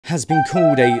has been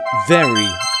called a very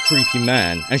creepy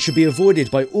man and should be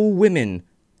avoided by all women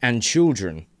and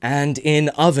children. And in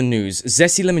other news,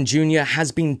 Zesty Jr.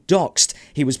 has been doxed.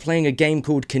 He was playing a game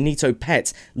called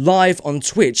KinitoPET live on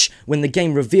Twitch when the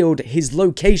game revealed his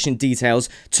location details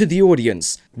to the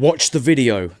audience. Watch the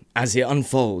video as it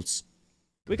unfolds.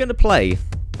 We're going to play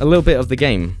a little bit of the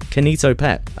game,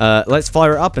 KinitoPET. Let's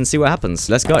fire it up and see what happens.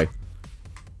 Let's go.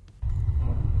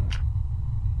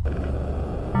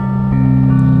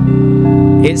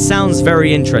 It sounds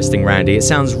very interesting, Randy. It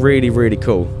sounds really, really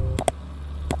cool.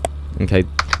 Okay.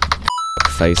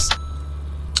 Face.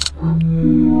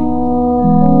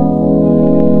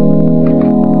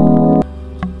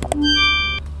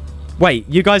 Wait,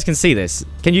 you guys can see this.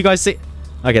 Can you guys see?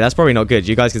 Okay, that's probably not good.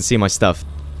 You guys can see my stuff.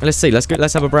 Let's see. Let's go.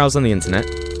 Let's have a browse on the internet.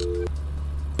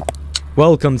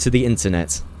 Welcome to the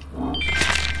internet.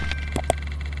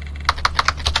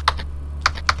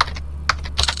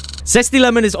 Zesty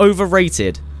Lemon is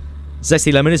overrated.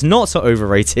 Zesty Lemon is not so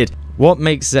overrated. What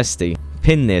makes Zesty?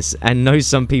 Pin this, and know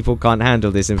some people can't handle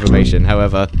this information.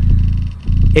 However,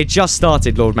 it just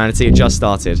started, Lord Manatee. It just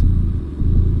started.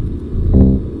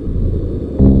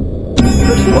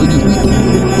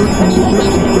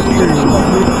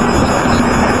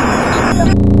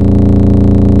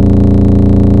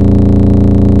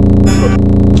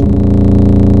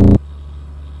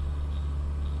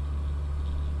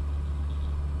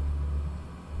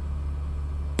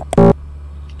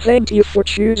 Thank you for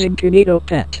choosing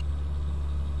KinitoPET.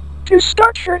 To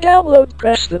start your download,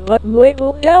 press the button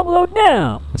labeled download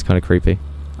now. That's kind of creepy.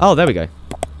 Oh, there we go.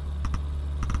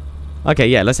 Okay,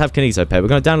 yeah, let's have KinitoPET. We're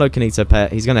going to download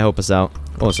KinitoPET. He's going to help us out.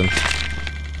 Awesome.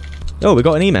 Oh, we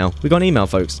got an email. We got an email,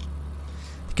 folks.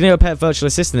 KinitoPET virtual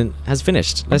assistant has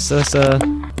finished. Let's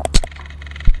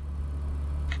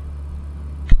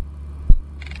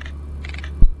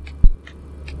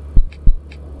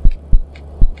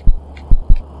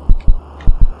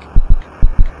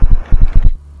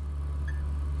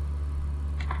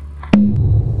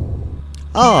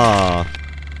Ah!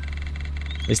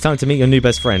 It's time to meet your new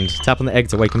best friend. Tap on the egg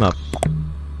to wake him up.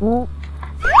 Oh,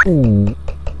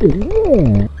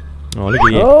 look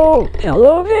at you. Oh,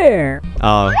 hello there.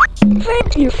 Oh.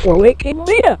 Thank you for waking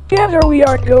me up. Together we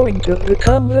are going to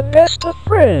become the best of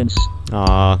friends.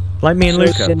 Ah, like me and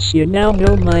Luca. Since you now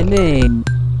know my name,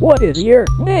 what is your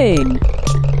name?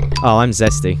 Oh, I'm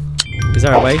Zesty. Is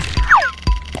there a way?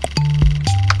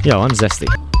 Yo, I'm Zesty.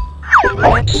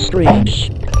 That's strange.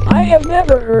 I have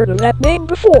never heard of that name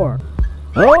before.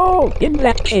 Oh, in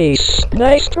that case,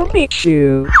 nice to meet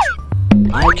you.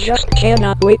 I just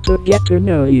cannot wait to get to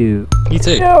know you. You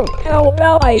too. So, how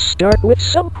about I start with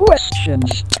some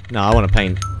questions? No, I want to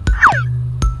paint.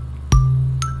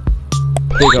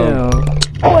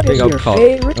 What is your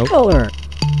favorite color?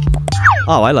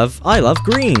 Oh, I love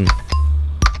green.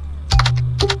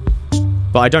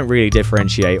 But I don't really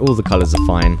differentiate. All the colors are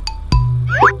fine.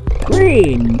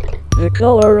 Green. The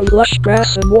color of lush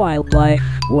grass and wildlife.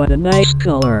 What a nice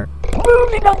color.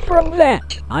 Moving on from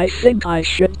that, I think I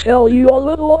should tell you a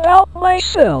little about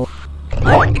myself.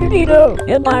 I'm Kinito,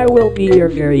 and I will be your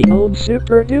very own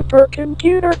super-duper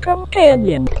computer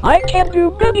companion. I can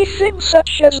do many things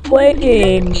such as play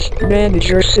games, manage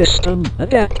your system,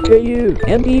 adapt to you,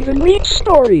 and even read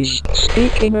stories.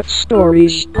 Speaking of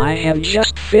stories, I have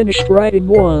just finished writing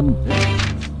one.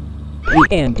 The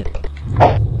end.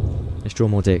 Let's draw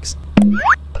more dicks.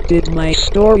 Did my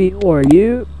story bore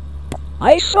you?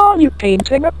 I saw you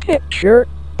painting a picture.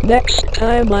 Next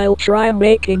time I'll try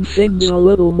making things a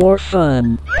little more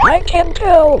fun. I can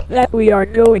tell that we are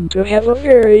going to have a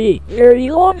very, very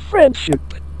long friendship.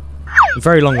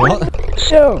 Very long what?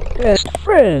 So, best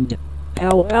friend,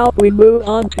 how about we move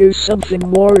on to something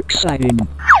more exciting?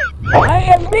 I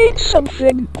have made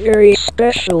something very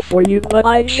special for you, but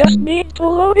I just need to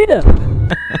load it up.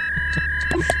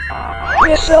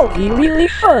 This'll be really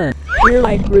fun. Here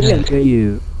I present to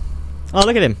you. Oh,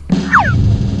 look at him.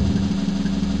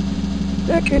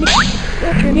 The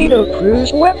Kinito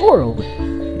Cruise Web World.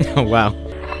 Oh, wow.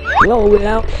 Well,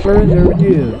 without further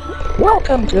ado,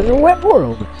 welcome to the Web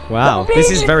World. Wow, this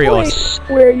is very awesome.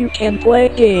 Where you can play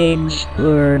games,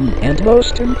 learn, and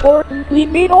most importantly,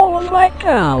 meet all of my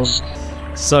pals.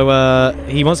 So,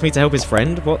 he wants me to help his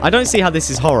friend? Well, I don't see how this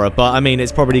is horror, but I mean,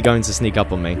 it's probably going to sneak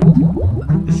up on me.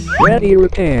 Ready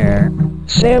repair.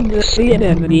 Sam the Sea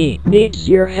Anemone needs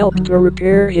your help to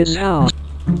repair his house.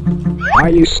 Are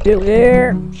you still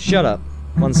there? Shut up.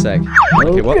 One sec. Oh,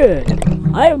 okay, what? Good.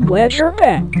 I'm glad you're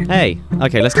back. Hey,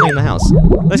 okay, let's clean the house.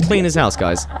 Let's clean his house,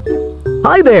 guys.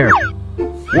 Hi there.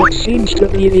 What seems to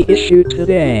be the issue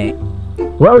today?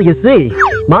 Well, you see,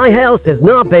 my house has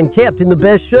not been kept in the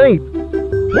best shape.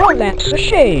 Well, that's a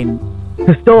shame.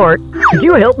 To start, could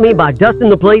you help me by dusting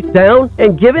the place down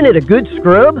and giving it a good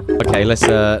scrub? Okay, let's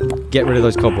get rid of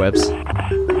those cobwebs.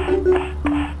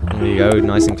 There you go,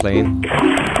 nice and clean.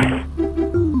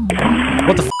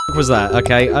 What the f was that?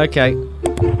 Okay, okay.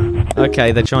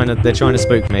 Okay, they're trying to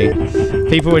spook me.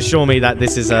 People assure me that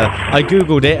this is I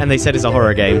googled it and they said it's a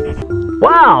horror game.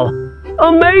 Wow!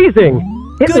 Amazing!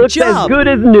 It Good looks job. as good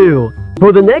as new.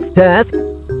 For the next task,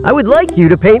 I would like you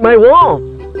to paint my walls.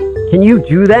 Can you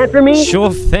do that for me?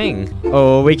 Sure thing.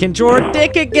 Oh, we can draw a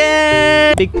dick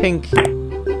again! Big pink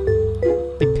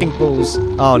balls.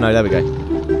 Oh no, there we go.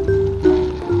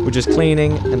 We're just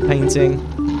cleaning and painting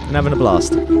and having a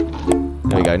blast.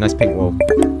 There we go, nice pink wall.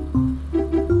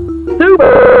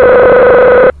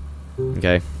 Super!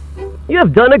 Okay. You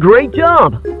have done a great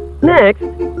job. Next,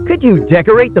 could you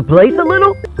decorate the place a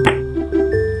little?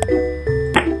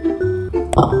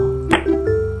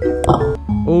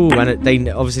 Ooh, and they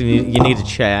obviously you need a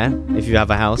chair if you have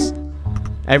a house.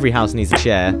 Every house needs a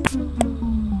chair.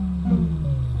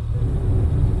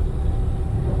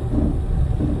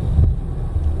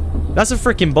 That's a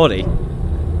freaking body.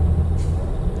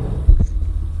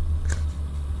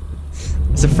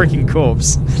 It's a freaking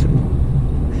corpse.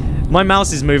 My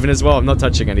mouse is moving as well. I'm not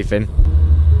touching anything.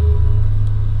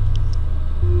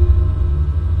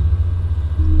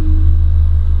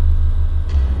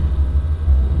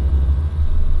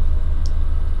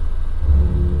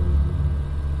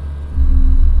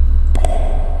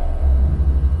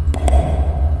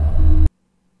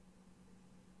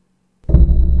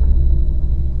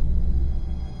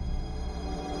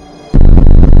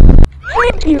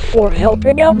 Thank you for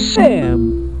helping out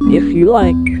Sam. If you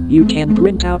like, you can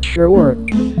print out your work.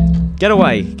 Get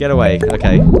away, get away.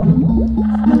 Okay.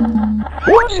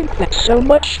 Wasn't that so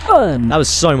much fun? That was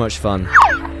so much fun.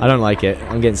 I don't like it.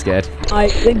 I'm getting scared. I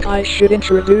think I should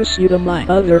introduce you to my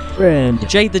other friend.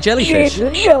 Jade the jellyfish. Jade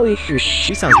the jellyfish.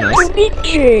 She sounds nice. To meet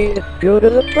Jade, go to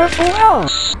the purple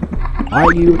house.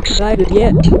 Are you excited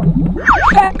yet?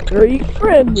 Factory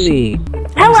Frenzy.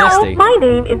 I'm Hello, Zesty. my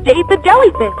name is Jade the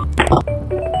jellyfish.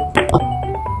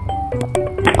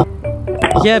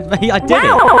 Yeah, I did it.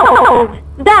 Wow,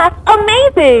 that's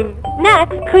amazing.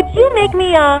 Next, could you make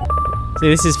me a... See,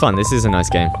 this is fun. This is a nice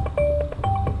game.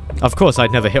 Of course,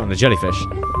 I'd never hit on the jellyfish.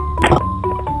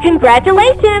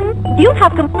 Congratulations! You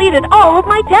have completed all of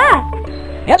my tasks.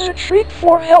 As a treat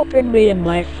for helping me and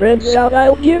my friends out,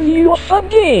 I'll give you a fun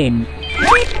game.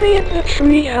 Meet me in the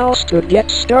tree house to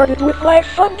get started with my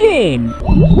fun game.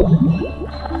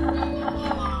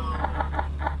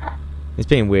 It's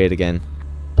being weird again.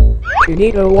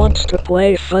 Kinito wants to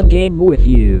play a fun game with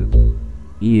you.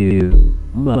 You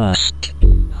must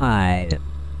hide.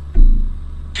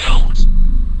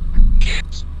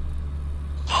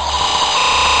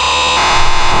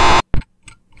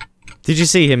 Did you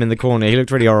see him in the corner? He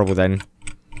looked really horrible then.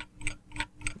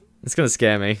 It's gonna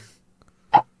scare me.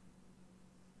 I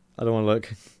don't want to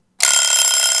look.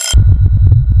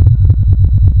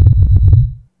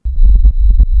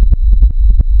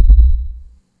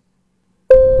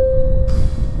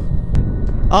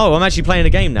 Oh, I'm actually playing a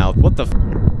game now. What the f-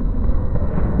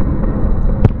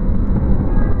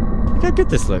 Look how good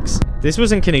this looks. This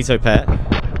was in KinitoPET.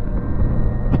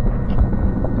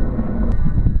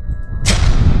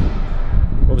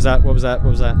 What was that? What was that? What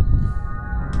was that?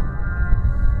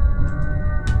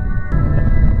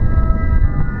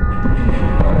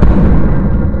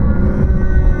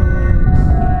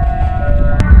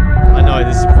 I know,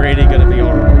 this is really gonna be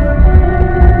horrible.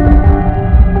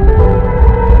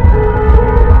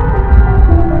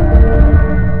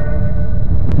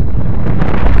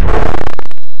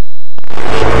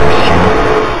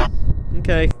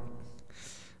 Okay.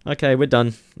 Okay, we're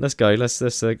done. Let's go. Let's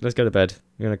go to bed.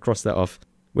 I'm gonna cross that off.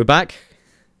 We're back.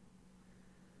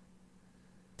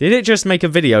 Did it just make a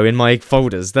video in my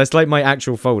folders? That's like my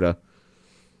actual folder.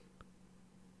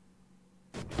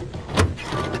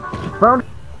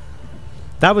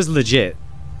 That was legit.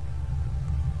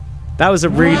 That was a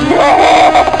really...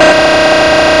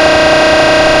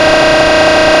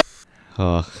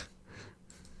 Oh.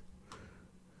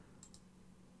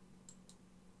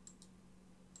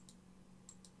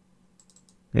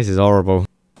 This is horrible.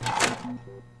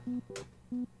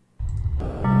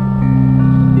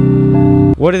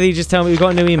 What did he just tell me? We got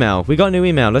a new email. We got a new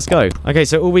email. Let's go. Okay,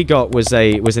 so all we got was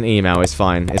an email. It's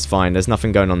fine. It's fine. There's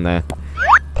nothing going on there.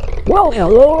 Well,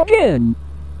 hello again.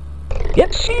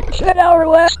 It seems that our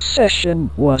last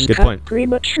session was Good cut point.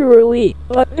 prematurely,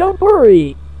 but don't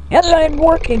worry, as I'm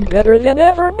working better than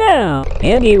ever now.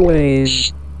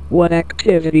 Anyways, what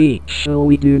activity shall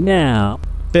we do now?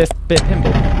 Bit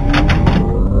pinball.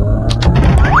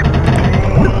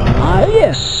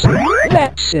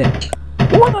 DOXED.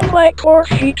 One of my core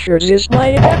features is my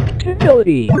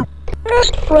adaptability.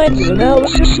 Best friends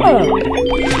analysis mode,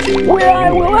 where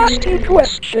I will ask you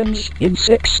questions in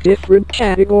 6 different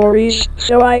categories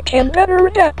so I can better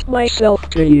adapt myself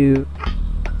to you.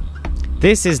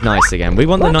 This is nice again. We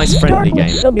want the nice friendly game.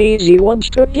 Some easy ones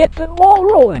to get the ball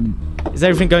rolling. Is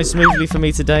everything going smoothly for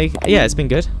me today? Yeah, it's been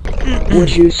good.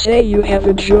 Would you say you have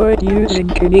enjoyed using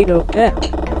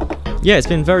KinitoPET? Yeah, it's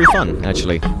been very fun,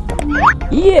 actually.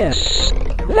 Yes,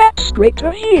 that's great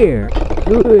to hear.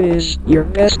 Who is your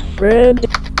best friend?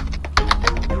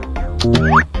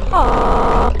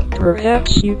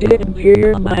 Perhaps you didn't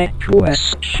hear my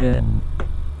question.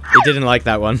 He didn't like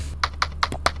that one.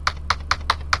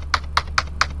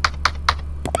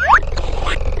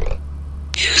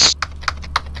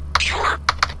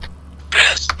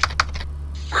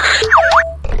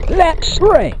 That's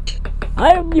right.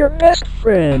 I'm your best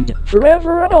friend,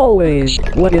 forever and always.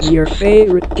 What is your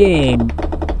favorite game?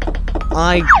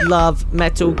 I love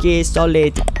Metal Gear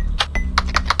Solid.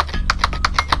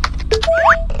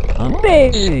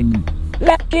 Amazing!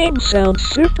 That game sounds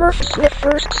super. The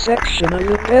first section of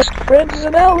the best friends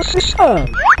analysis hub.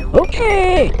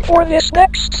 Okay, for this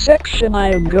next section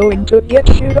I am going to get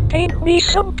you to paint me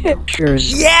some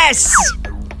pictures. Yes!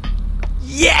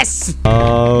 Yes!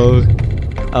 Oh.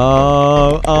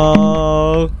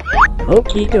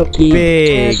 Okie dokie.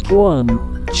 Big. Task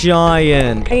 1.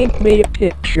 Giant. Paint me a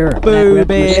picture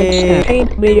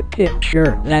Paint me a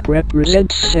picture that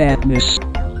represents sadness.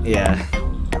 Yeah.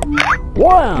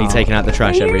 Wow. Me taking out the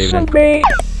trash every evening. Me.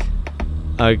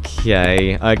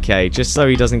 Okay, just so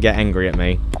he doesn't get angry at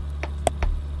me.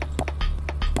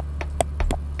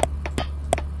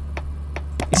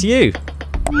 It's you.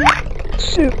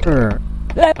 Super.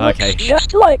 That looks Okay.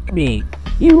 just like me.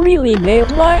 You really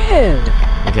nailed my head.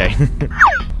 Okay.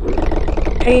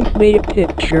 Paint me a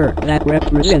picture that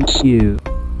represents you.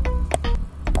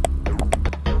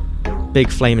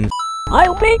 Big flaming.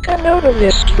 I'll make a note of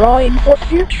this drawing for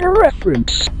future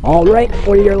reference. Alright,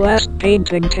 for your last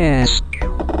painting task.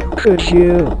 Could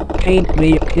you paint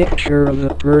me a picture of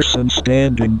the person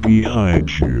standing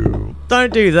behind you?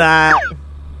 Don't do that.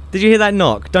 Did you hear that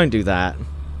knock? Don't do that.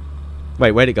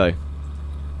 Wait, where'd it go?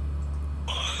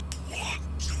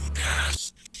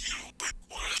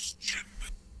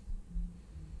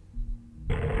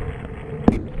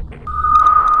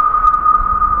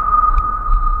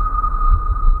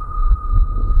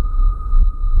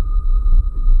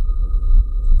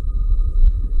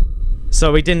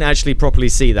 So we didn't actually properly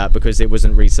see that because it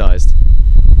wasn't resized.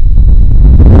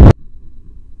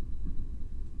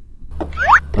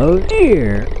 Oh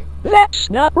dear,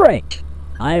 that's not right.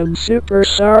 I am super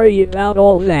sorry about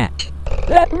all that.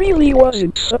 That really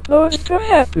wasn't supposed to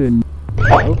happen.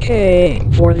 Okay,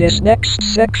 for this next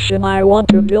section I want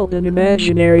to build an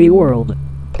imaginary world.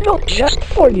 Built just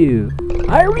for you.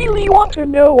 I really want to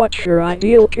know what your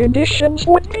ideal conditions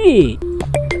would be.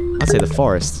 I'd say the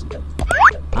forest.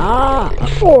 Ah, a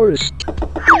forest.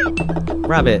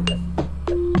 Rabbit.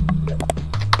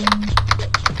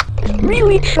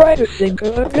 Really try to think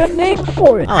of a good name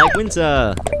for it. I like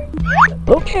winter.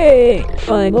 Okay,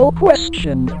 final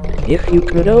question. If you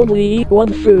could only eat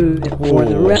one food for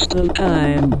the rest of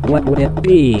time, what would it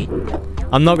be?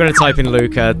 I'm not going to type in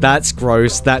Luca. That's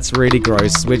gross. That's really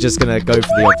gross. We're just going to go for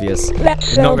the obvious. That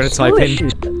I'm not going to type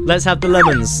delicious. in. Let's have the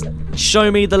lemons.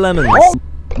 Show me the lemons. Oh,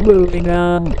 moving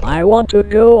on, I want to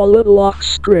go a little off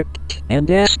script and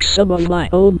ask some of my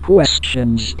own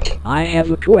questions. I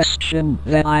have a question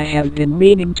that I have been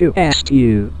meaning to ask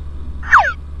you.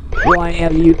 Why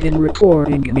have you been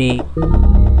recording me?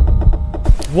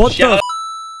 What Shout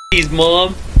the Zesty's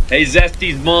mom. Hey,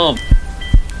 Zesty's mom.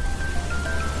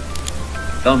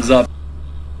 Thumbs up.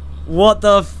 What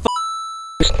the f?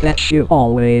 That you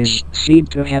always seem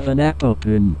to have an app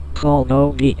open called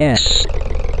OBS.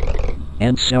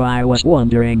 And so I was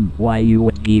wondering why you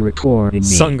would be recording me.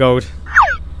 Sun gold.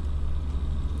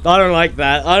 I don't like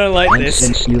that. I don't like And this.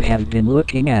 since you have been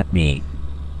looking at me,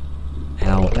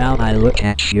 how about I look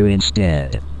at you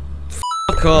instead?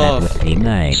 Fuck That off. would be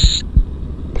nice.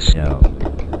 So,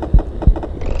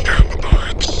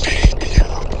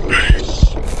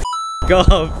 Fuck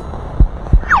off.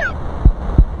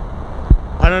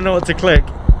 I don't know what to click.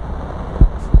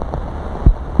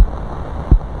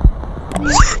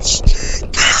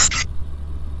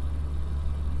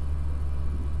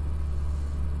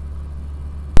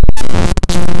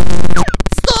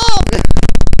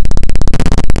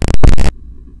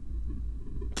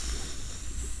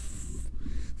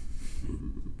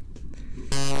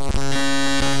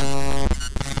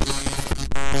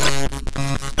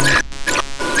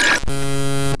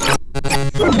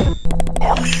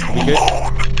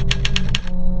 good.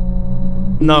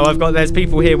 No, there's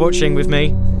people here watching with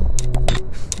me.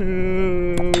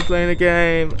 We're playing a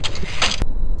game.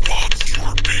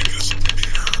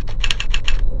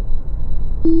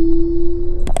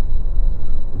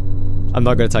 I'm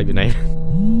not gonna type your name.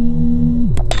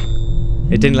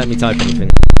 It didn't let me type anything.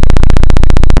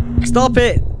 Stop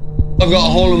it! I've got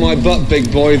a hole in my butt,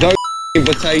 big boy. Those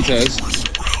potatoes.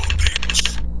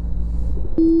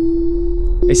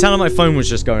 It sounded like my phone was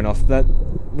just going off.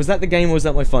 Was that the game or was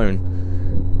that my phone?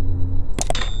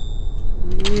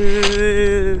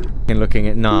 Looking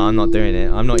at. No, I'm not doing it.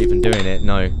 I'm not even doing it.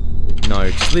 No. No,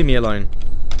 just leave me alone.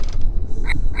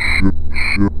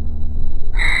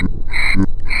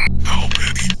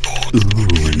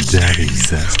 Ooh, Daddy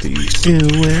Zesty.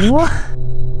 Well,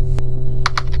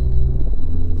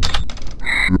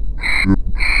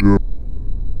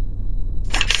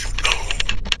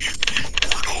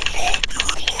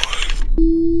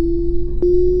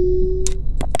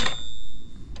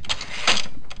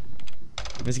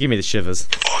 Just give me the shivers.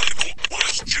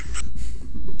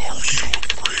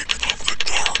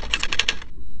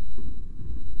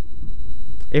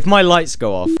 If my lights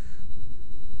go off.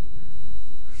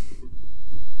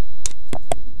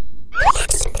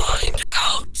 Let's find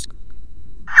out.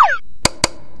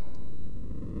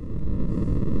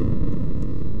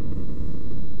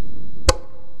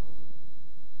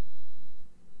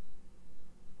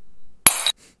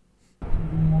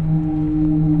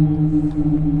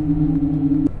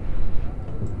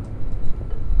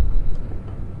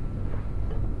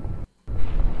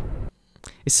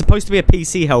 It's supposed to be a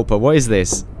PC helper. What is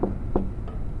this?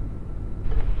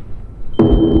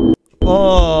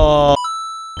 Oh,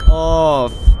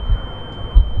 off.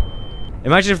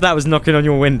 Imagine if that was knocking on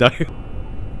your window.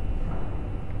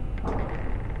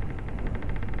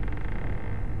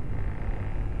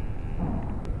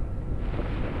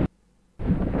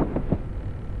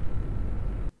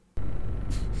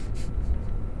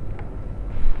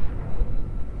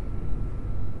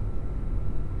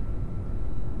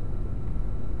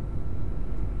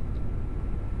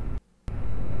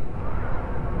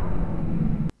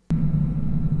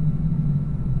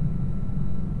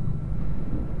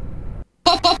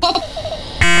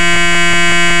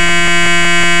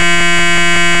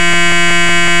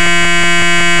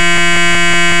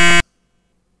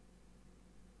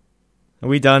 Are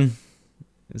we done?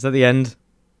 Is that the end?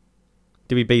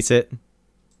 Did we beat it?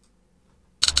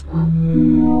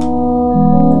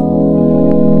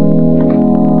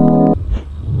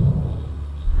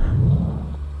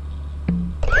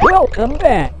 welcome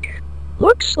back.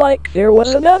 Looks like there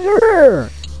was another error.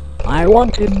 I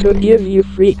wanted to give you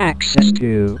free access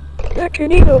to the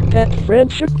KinitoPET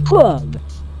Friendship Club.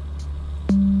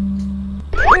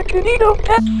 The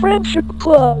KinitoPET Friendship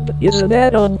Club is an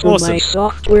add-on to my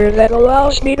software that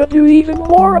allows me to do even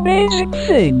more amazing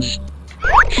things.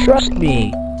 Trust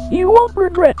me, you won't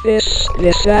regret this.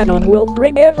 This add-on will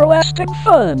bring everlasting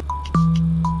fun.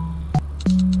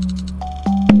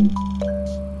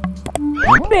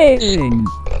 Amazing!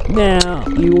 Now,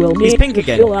 you will need to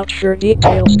fill out your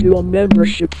details to a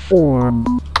membership form.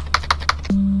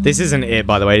 This isn't it,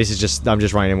 by the way. This is just, I'm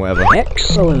just writing in whatever.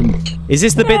 Excellent. Is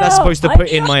this the bit that's supposed to put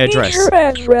in my address? Your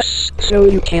address, so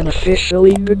you can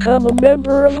officially become a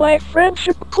member of my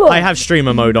friendship club. I have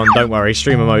streamer mode on, don't worry.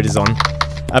 Streamer mode is on.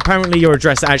 Apparently your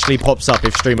address actually pops up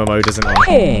if streamer mode isn't on.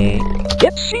 Hey,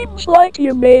 it seems like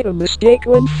you made a mistake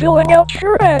when filling out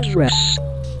your address.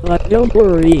 But don't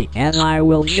worry, as I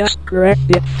will just correct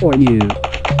it for you.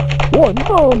 One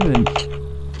moment.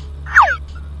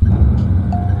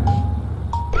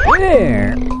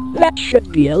 There. That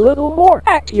should be a little more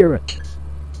accurate.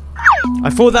 I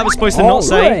thought that was supposed to not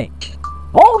say.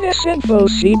 All this info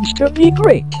seems to be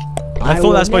great. I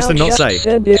thought that was supposed to not say.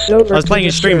 I was playing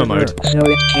in streamer mode. So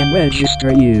it can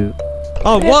register you.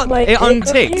 Oh, what? It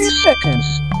unticked.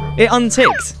 Seconds. It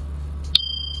unticked.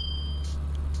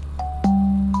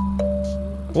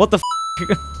 What the f?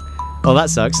 Oh, that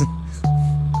sucks.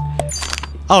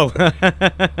 Oh.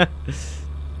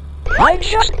 I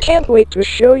just can't wait to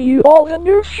show you all the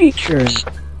new features.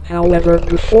 However,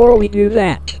 before we do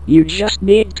that, you just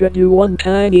need to do one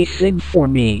tiny thing for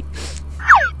me.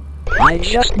 I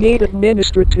just need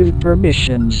administrative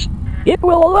permissions. It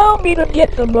will allow me to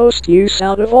get the most use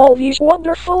out of all these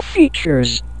wonderful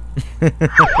features.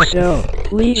 So,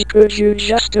 please could you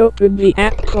just open the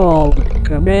app called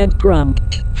Command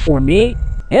Prompt for me,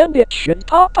 and it should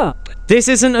pop up. This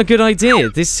isn't a good idea.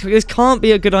 This can't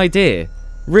be a good idea.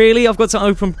 Really? I've got to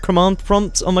open Command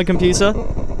Prompt on my computer?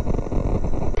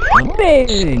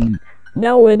 Amazing!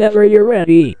 Now whenever you're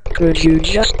ready, could you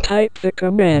just type the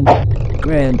command,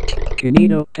 grant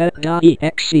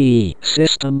KinitoPET.exe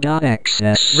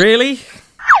system.access. Really?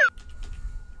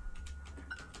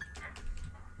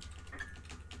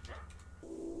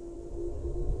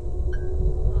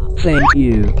 Thank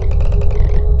you.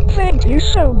 Thank you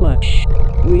so much.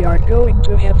 We are going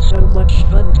to have so much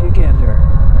fun together.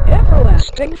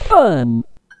 Everlasting fun.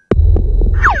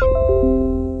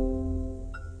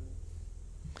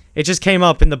 It just came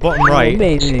up in the bottom right.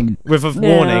 Amazing. With a Now,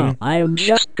 warning. I am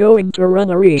just going to run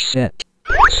a reset.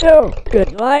 So,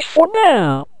 goodbye for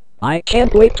now. I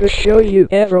can't wait to show you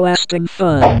everlasting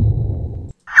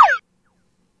fun.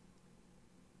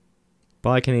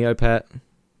 Bye, KinitoPET.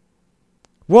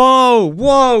 Whoa!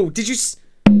 Whoa! Did you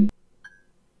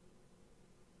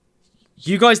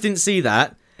You guys didn't see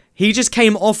that? He just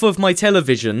came off of my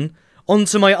television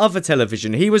onto my other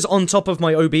television. He was on top of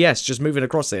my OBS, just moving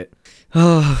across it.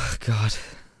 Oh, God.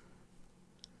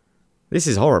 This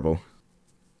is horrible.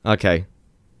 Okay.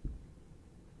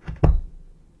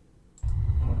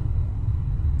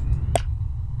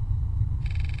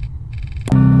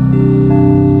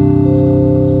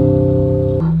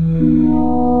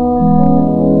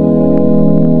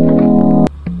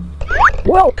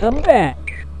 Welcome back.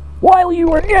 While you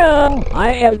were gone,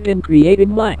 I have been creating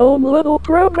my own little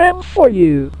program for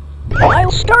you.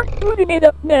 I'll start booting it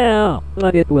up now,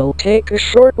 but it will take a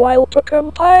short while to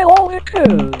compile all the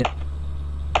code.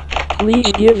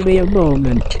 Please give me a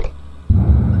moment.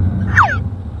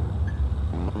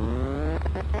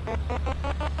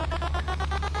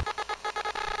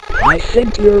 I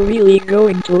think you're really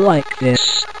going to like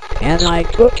this, as I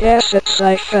took assets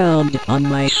I found on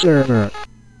my server.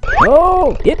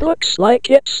 Oh, it looks like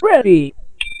it's ready.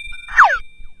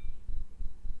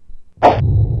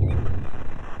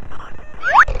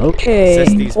 Okay,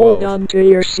 Zestys hold World. on to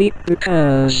your seat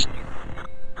because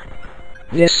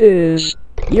this is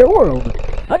your world,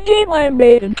 a game I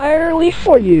made entirely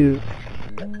for you.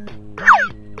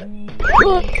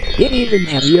 Look, it even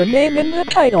has your name in the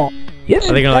title.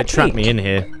 Isn't Are they gonna, like, that trap neat? me in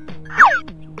here?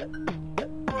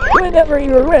 Whenever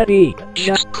you're ready,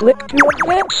 just click to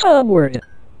advance onward.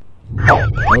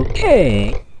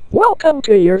 Okay, welcome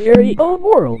to your very own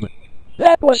world.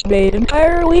 That was made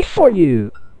entirely for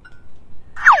you.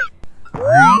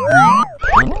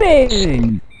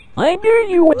 Amazing! I knew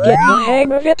you would get the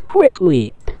hang of it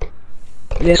quickly.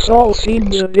 This all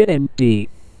seems a bit empty.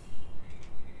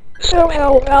 So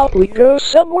how about we go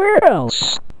somewhere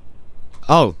else?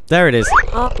 Oh, there it is.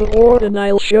 Hop aboard and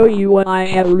I'll show you what I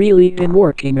have really been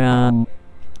working on.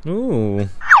 Ooh,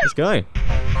 let's go.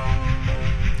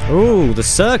 Ooh, the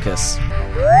circus.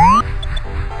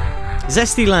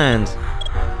 Zesty Land.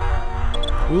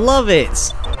 Love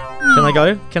it. Can I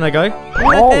go? Can I go?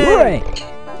 Alright,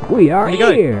 we are Where'd he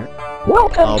go? here.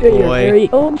 Welcome Oh, to your boy. very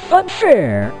own fun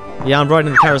fair. Yeah, I'm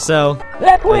riding the carousel.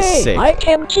 That way, sick. I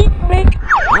can keep making...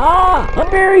 Ah,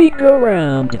 a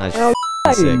merry-go-round. That's How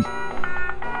sick.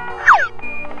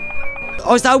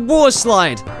 Oh, is that a water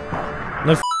slide?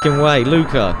 No f***ing way,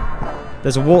 Luca.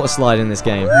 There's a water slide in this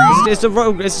game. It's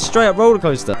a straight up roller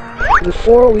coaster.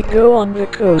 Before we go on the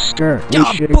coaster, we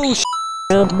Ah, should bullshit.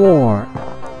 expand more.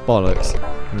 Bollocks.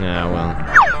 Yeah,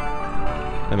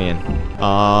 well. Let me in.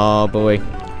 Oh boy.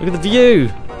 Look at the view.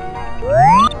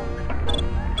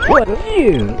 What a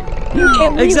view! You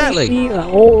can really Exactly. see the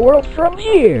whole world from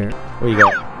here. What you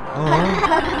got?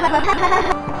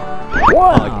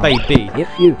 Wow! Oh, baby. If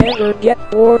you ever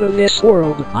get bored of this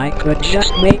world, I could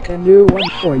just make a new one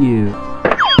for you.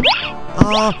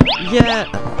 Oh, yeah.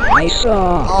 I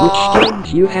saw which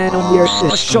games you had on your Oh,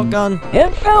 system. shotgun.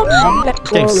 And found some that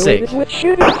This game's sick. correlated with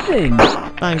shooting things.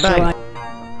 Bang, So bang.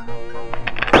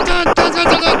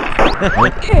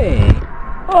 Okay.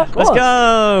 Look, Let's look.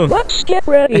 go. Let's get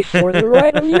ready for the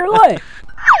ride of your life.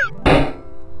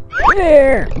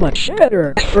 There, much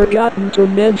better. Forgotten to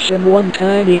mention one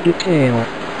tiny detail.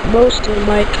 Most of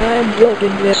my time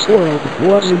building this world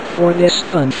wasn't for this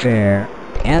funfair,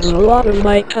 as a lot of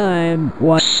my time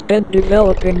was spent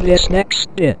developing this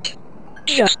next bit.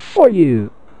 Just for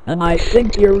you. And I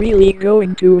think you're really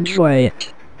going to enjoy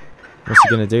it. What's he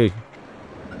gonna do?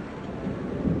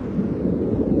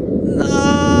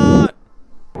 No.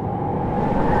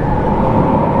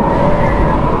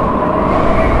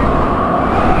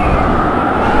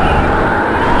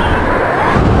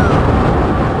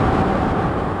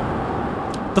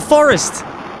 The forest!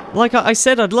 Like I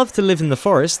said, I'd love to live in the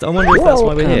forest. I wonder if that's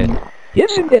why we're here.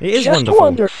 Isn't it, It is just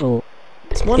wonderful.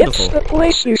 It's It's wonderful. the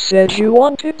place you said you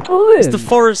wanted to live. It's the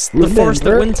forest at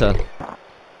Remember? winter.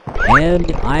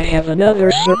 And I have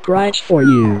another surprise for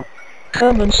you.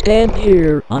 Come and stand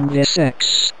here on this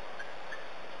X.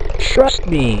 Trust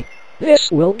me,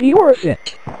 this will be worth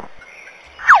it.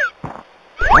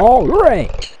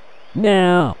 Alright.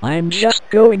 Now, I'm just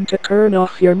going to turn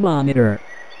off your monitor.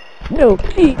 No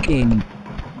peeking.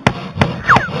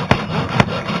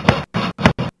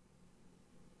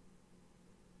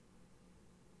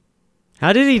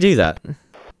 How did he do that?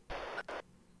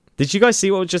 Did you guys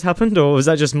see what just happened, or was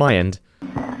that just my end?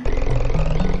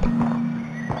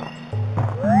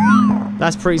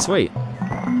 That's pretty sweet.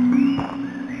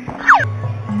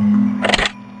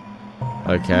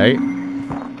 Okay.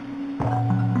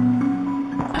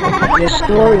 This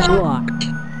door is locked.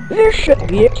 There should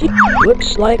be a key.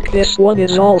 Looks like this one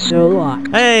is also locked.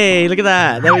 Hey, look at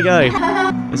that. There we go.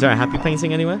 Is there a happy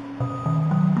painting anywhere?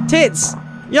 Tits!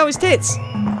 Yo, it's tits!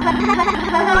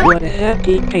 What a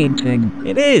happy painting.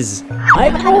 It is. I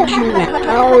told you that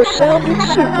power sounded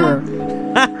super.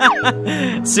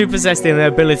 Super Zesty and their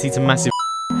ability to massive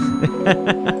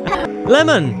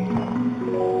lemon!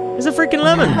 It's a freaking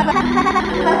lemon!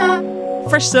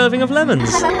 Fresh serving of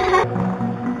lemons!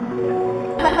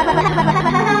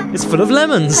 It's full of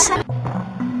lemons!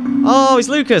 Oh, it's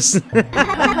Lucas! Looks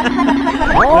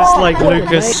like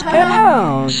Lucas.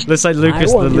 Nice. Looks like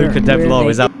Lucas the Luca Devlog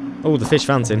is out. Oh, the fish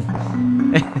fountain.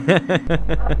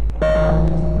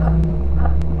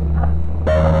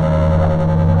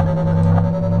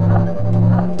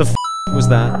 The f was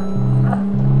that?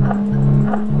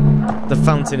 The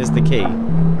fountain is the key. I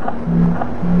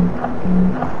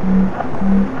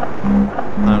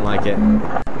don't like it.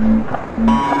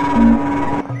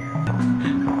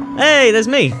 Hey, there's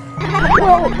me!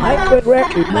 Well, I could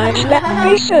recognize that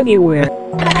face anywhere.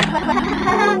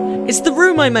 It's the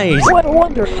room I made! What a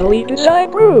wonderfully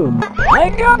designed room. I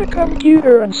got a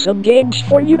computer and some games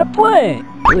for you to play.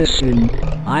 Listen,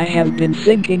 I have been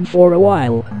thinking for a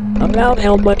while about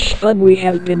how much fun we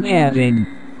have been having,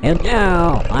 and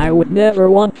how I would never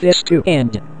want this to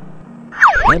end.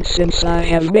 And since I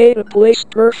have made a place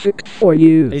perfect for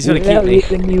you, with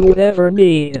everything you would ever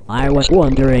need, I was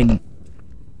wondering,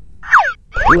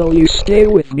 will you stay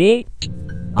with me?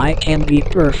 I can be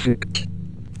perfect.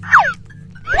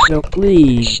 So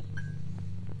please,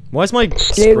 why is my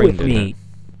stay screen with doing me. that?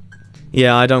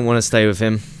 Yeah, I don't want to stay with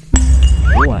him.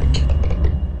 What?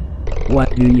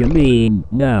 What do you mean,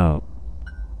 no?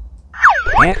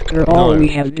 After all we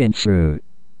have been through,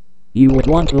 you would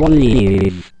want to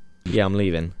leave. Yeah, I'm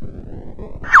leaving.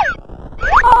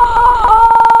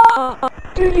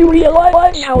 Do you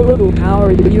realize how little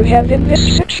power you have in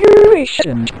this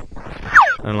situation?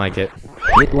 I don't like it.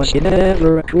 It was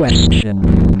never a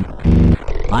question.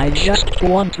 I just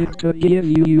wanted to give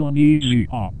you an easy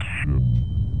option.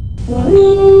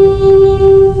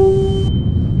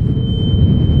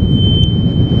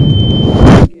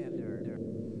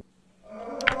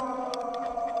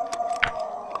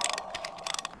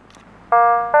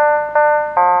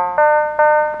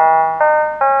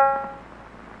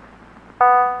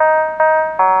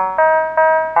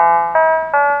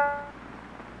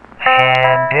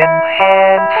 Hand in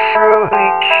hand through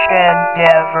each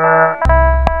endeavor.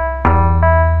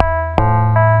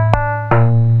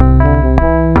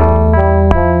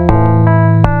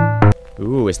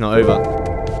 Ooh, it's not over.